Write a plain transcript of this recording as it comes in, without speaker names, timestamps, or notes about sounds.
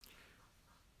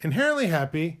Inherently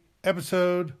Happy,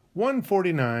 episode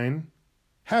 149,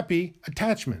 Happy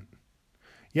Attachment.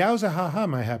 Yowza ha,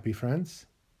 my happy friends.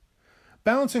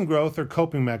 Balance and growth are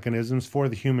coping mechanisms for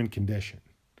the human condition.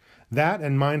 That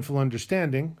and mindful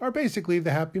understanding are basically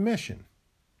the happy mission.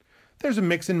 There's a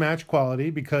mix and match quality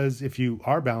because if you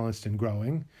are balanced and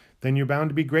growing, then you're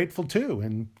bound to be grateful too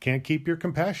and can't keep your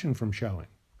compassion from showing.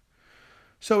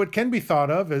 So it can be thought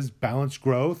of as balanced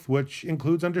growth, which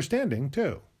includes understanding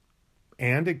too.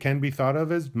 And it can be thought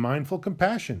of as mindful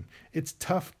compassion. It's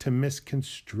tough to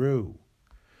misconstrue.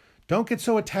 Don't get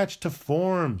so attached to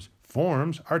forms.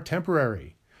 Forms are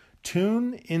temporary.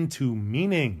 Tune into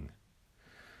meaning.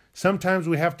 Sometimes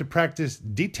we have to practice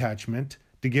detachment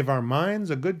to give our minds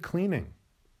a good cleaning.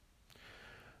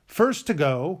 First to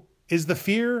go is the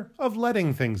fear of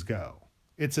letting things go.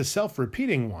 It's a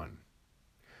self-repeating one.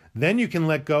 Then you can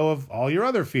let go of all your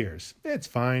other fears. It's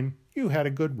fine. You had a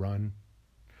good run.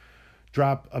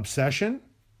 Drop obsession,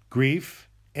 grief,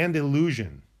 and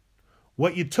illusion.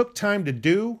 What you took time to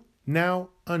do,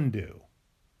 now undo.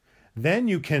 Then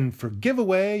you can forgive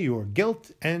away your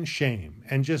guilt and shame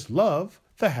and just love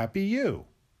the happy you.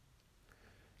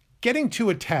 Getting too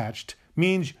attached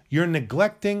means you're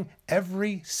neglecting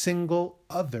every single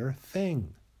other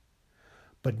thing.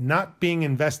 But not being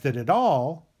invested at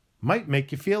all might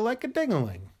make you feel like a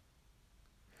ding-a-ling.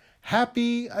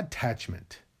 Happy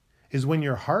attachment is when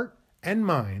your heart and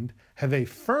mind have a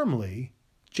firmly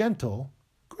gentle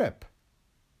grip.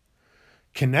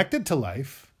 Connected to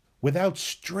life without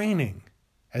straining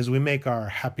as we make our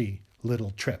happy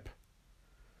little trip.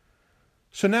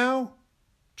 So now,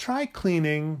 try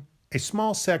cleaning a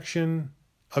small section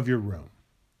of your room,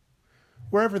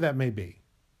 wherever that may be.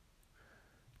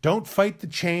 Don't fight the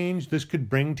change this could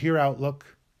bring to your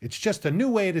outlook. It's just a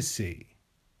new way to see.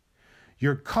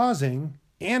 You're causing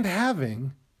and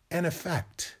having an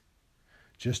effect.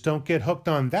 Just don't get hooked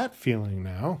on that feeling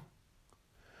now.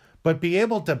 But be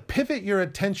able to pivot your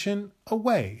attention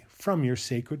away from your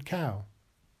sacred cow.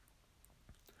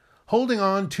 Holding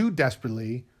on too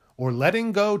desperately or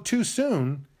letting go too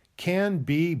soon can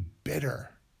be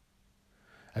bitter.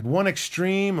 At one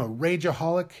extreme, a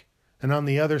rageaholic, and on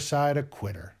the other side, a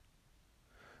quitter.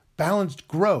 Balanced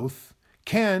growth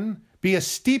can be a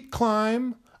steep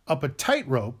climb up a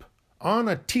tightrope on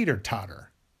a teeter-totter.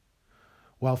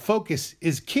 While focus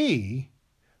is key,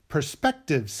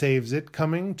 perspective saves it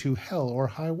coming to hell or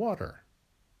high water.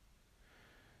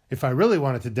 If I really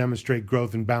wanted to demonstrate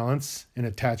growth and balance in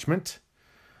attachment,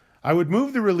 I would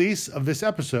move the release of this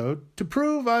episode to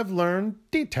prove I've learned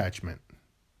detachment.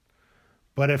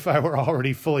 But if I were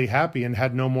already fully happy and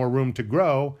had no more room to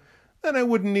grow, then I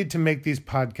wouldn't need to make these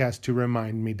podcasts to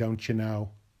remind me, don't you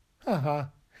know? Ha ha.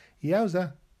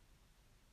 Yowza.